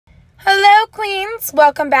Queens,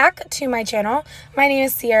 welcome back to my channel. My name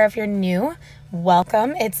is Sierra. If you're new,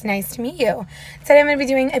 welcome. It's nice to meet you. Today I'm going to be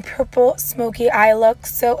doing a purple smoky eye look,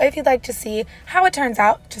 so if you'd like to see how it turns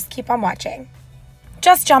out, just keep on watching.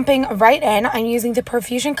 Just jumping right in, I'm using the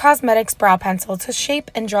Profusion Cosmetics brow pencil to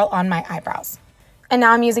shape and draw on my eyebrows. And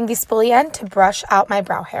now I'm using the spoolie end to brush out my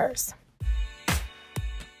brow hairs.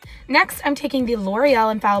 Next, I'm taking the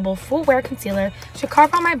L'Oreal Infallible Full Wear Concealer to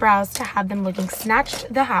carve out my brows to have them looking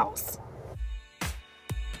snatched the house.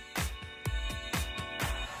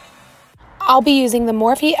 I'll be using the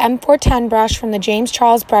Morphe M410 brush from the James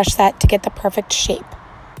Charles brush set to get the perfect shape.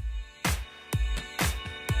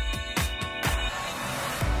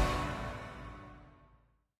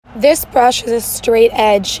 This brush is a straight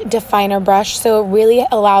edge definer brush, so it really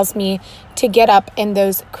allows me to get up in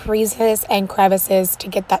those creases and crevices to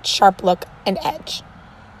get that sharp look and edge.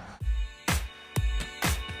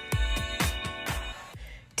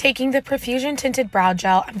 Taking the Profusion Tinted Brow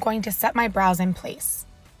Gel, I'm going to set my brows in place.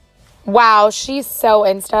 Wow, she's so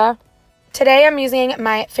Insta. Today I'm using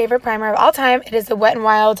my favorite primer of all time. It is the Wet n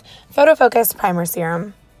Wild Photo Focus Primer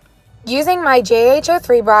Serum. Using my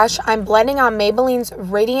JH03 brush, I'm blending on Maybelline's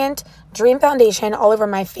Radiant Dream Foundation all over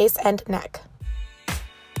my face and neck.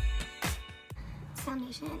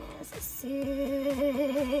 Foundation is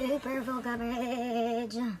super full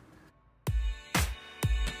coverage.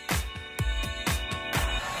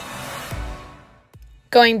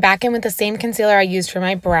 Going back in with the same concealer I used for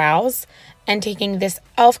my brows and taking this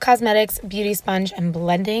e.l.f. Cosmetics Beauty Sponge and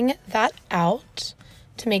blending that out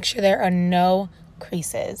to make sure there are no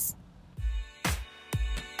creases.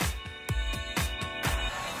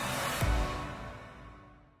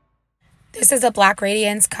 This is a Black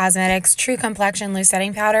Radiance Cosmetics True Complexion Loose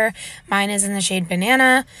Setting Powder. Mine is in the shade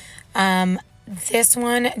Banana. This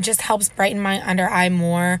one just helps brighten my under eye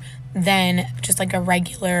more than just like a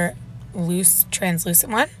regular loose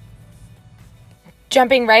translucent one.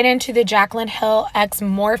 Jumping right into the Jaclyn Hill X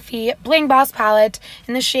Morphe Bling Boss palette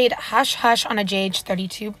in the shade Hush Hush on a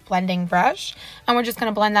JH32 blending brush. And we're just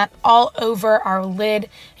going to blend that all over our lid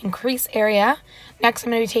and crease area. Next,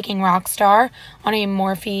 I'm going to be taking Rockstar on a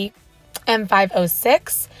Morphe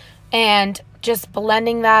M506 and just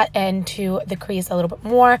blending that into the crease a little bit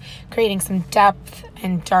more, creating some depth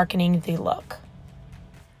and darkening the look.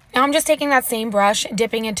 Now I'm just taking that same brush,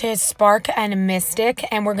 dipping into Spark and Mystic,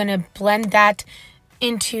 and we're going to blend that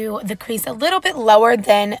into the crease a little bit lower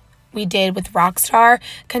than we did with Rockstar,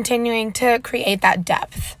 continuing to create that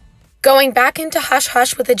depth. Going back into Hush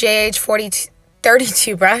Hush with the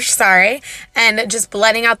JH32 brush, and just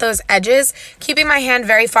blending out those edges, keeping my hand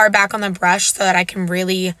very far back on the brush so that I can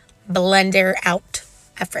really blend her out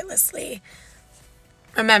effortlessly.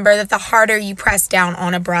 Remember that the harder you press down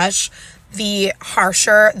on a brush, the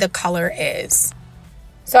harsher the color is.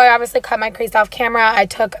 So I obviously cut my crease off camera. I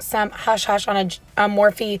took some Hush Hush on a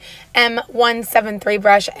Morphe M173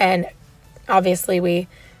 brush, and obviously we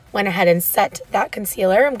went ahead and set that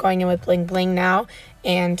concealer. I'm going in with Bling Bling now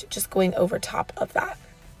and just going over top of that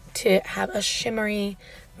to have a shimmery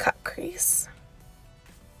cut crease.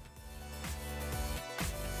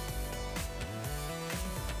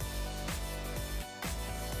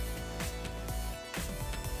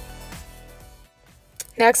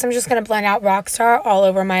 Next, I'm just going to blend out Rockstar all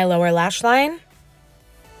over my lower lash line.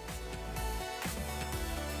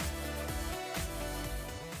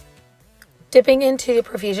 Dipping into the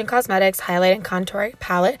Profusion Cosmetics Highlight and Contour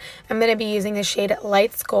Palette, I'm going to be using the shade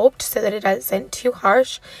Light Sculpt so that it isn't too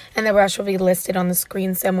harsh, and the brush will be listed on the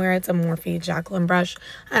screen somewhere. It's a Morphe Jaclyn brush.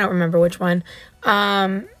 I don't remember which one.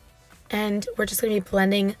 And we're just going to be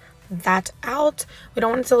blending that out. We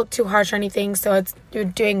don't want it to look too harsh or anything, so you're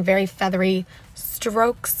doing very feathery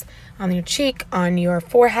strokes on your cheek, on your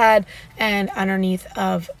forehead, and underneath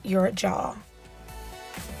of your jaw.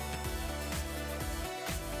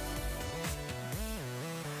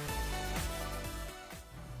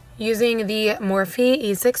 Using the Morphe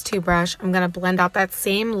E62 brush, I'm going to blend out that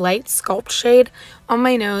same Light Sculpt shade on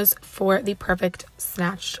my nose for the perfect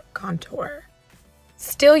snatched contour.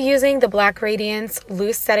 Still using the Black Radiance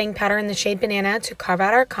Loose Setting Powder in the shade Banana to carve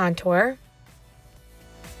out our contour.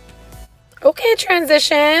 Okay,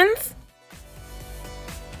 transitions.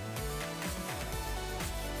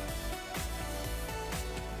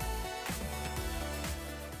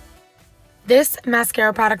 This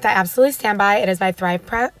mascara product I absolutely stand by. It is by Thrive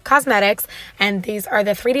Cosmetics, and these are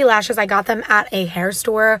the 3D lashes. I got them at a hair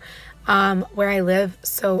store where I live,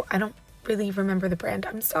 so I don't really remember the brand.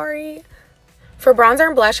 I'm sorry. For bronzer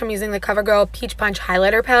and blush, I'm using the CoverGirl Peach Punch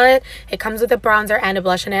Highlighter Palette. It comes with a bronzer and a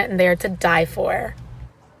blush in it, and they are to die for.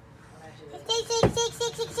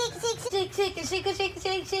 shake it, shake it, shake it,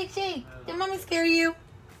 shake, shake, shake. Did mommy scare you?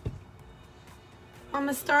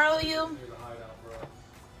 Mama startle you?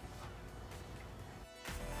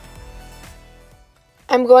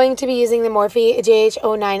 I'm going to be using the Morphe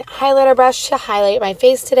JH09 highlighter brush to highlight my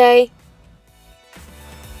face today.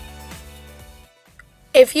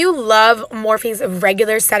 If you love Morphe's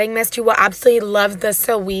regular setting mist, you will absolutely love the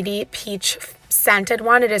Sweetie Peach scented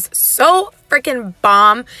one. It is so freaking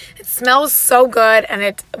bomb. It smells so good and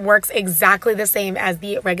it works exactly the same as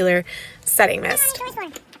the regular setting mist.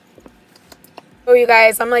 Oh, you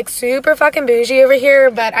guys, I'm like super fucking bougie over here,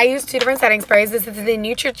 but I use 2 different setting sprays. This is the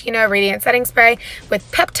Neutrogena Radiant Setting Spray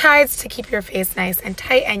with peptides to keep your face nice and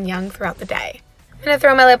tight and young throughout the day. I'm going to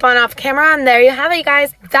throw my lip on off camera, and there you have it, you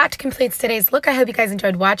guys. That completes today's look. I hope you guys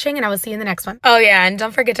enjoyed watching, and I will see you in the next one. Oh, yeah, and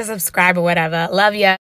don't forget to subscribe or whatever. Love ya.